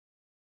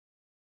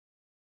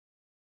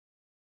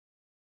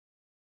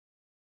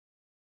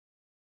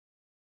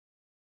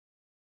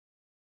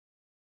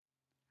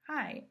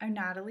Hi, I'm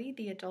Natalie,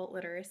 the Adult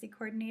Literacy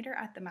Coordinator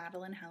at the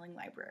Madeline Helling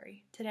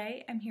Library.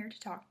 Today I'm here to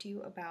talk to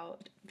you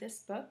about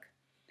this book,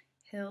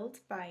 Hild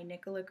by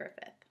Nicola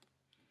Griffith.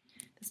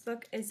 This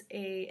book is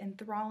an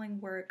enthralling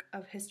work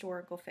of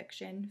historical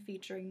fiction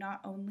featuring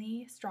not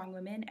only strong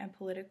women and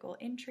political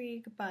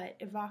intrigue, but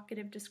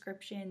evocative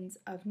descriptions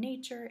of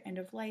nature and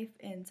of life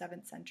in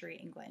 7th century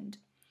England.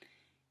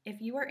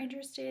 If you are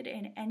interested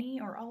in any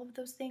or all of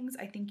those things,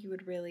 I think you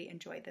would really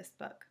enjoy this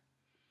book.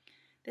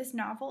 This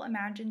novel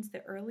imagines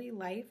the early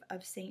life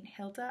of Saint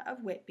Hilda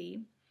of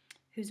Whitby,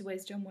 whose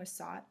wisdom was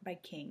sought by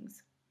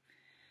kings.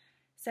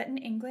 Set in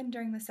England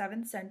during the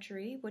 7th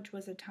century, which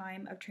was a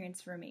time of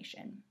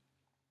transformation.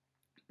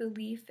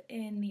 Belief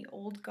in the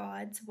old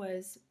gods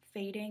was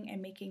fading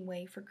and making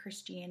way for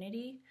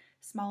Christianity.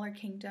 Smaller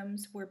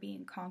kingdoms were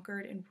being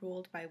conquered and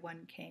ruled by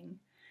one king.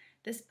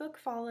 This book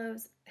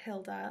follows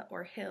Hilda,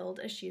 or Hild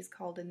as she is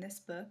called in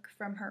this book,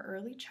 from her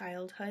early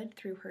childhood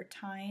through her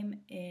time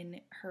in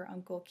her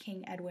uncle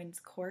King Edwin's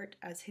court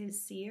as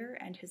his seer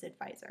and his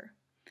advisor.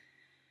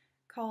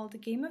 Called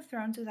Game of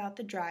Thrones Without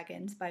the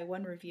Dragons by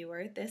one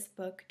reviewer, this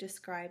book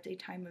describes a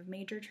time of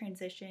major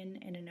transition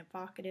in an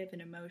evocative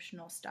and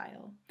emotional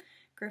style.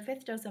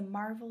 Griffith does a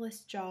marvelous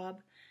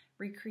job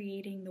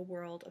recreating the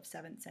world of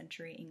 7th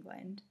century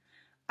England.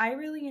 I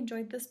really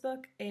enjoyed this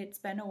book. It's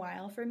been a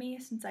while for me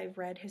since I've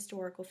read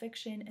historical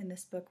fiction, and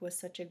this book was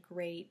such a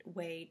great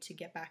way to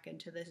get back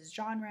into this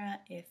genre.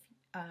 If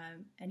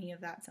any of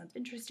that sounds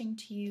interesting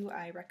to you,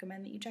 I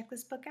recommend that you check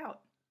this book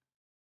out.